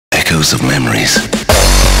Echoes of memories.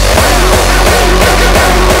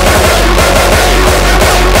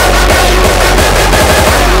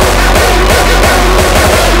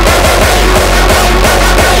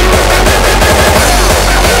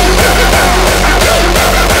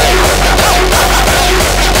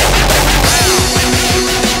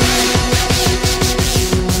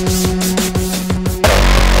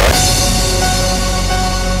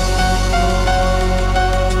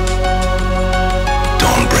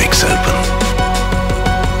 Open,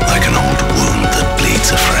 like an old wound that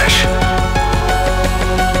bleeds afresh.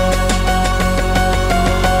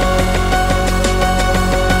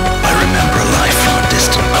 I remember a life from a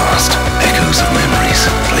distant past, echoes of memories,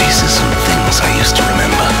 places and things I used to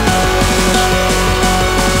remember.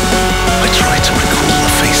 I try to recall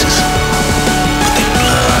the faces, but they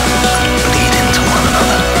blur and bleed into one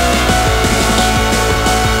another.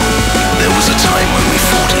 There was a time when we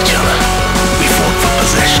fought each other. We fought for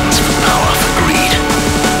possessions, for power, for greed.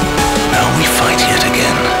 Now we fight yet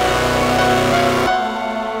again.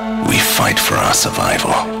 We fight for our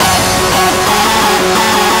survival.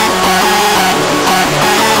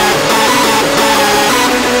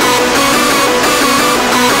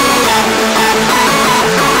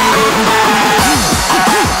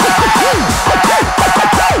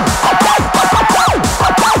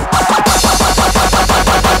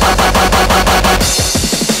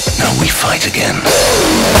 Now we fight again.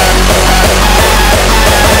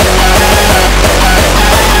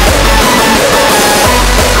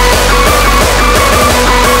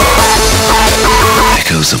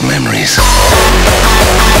 Echoes of memories.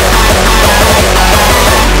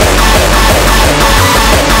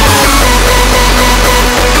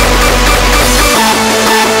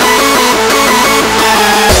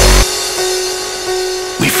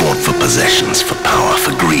 We fought for possessions, for power,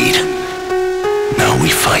 for greed. Now we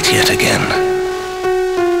fight yet again.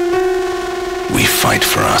 We fight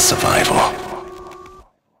for our survival.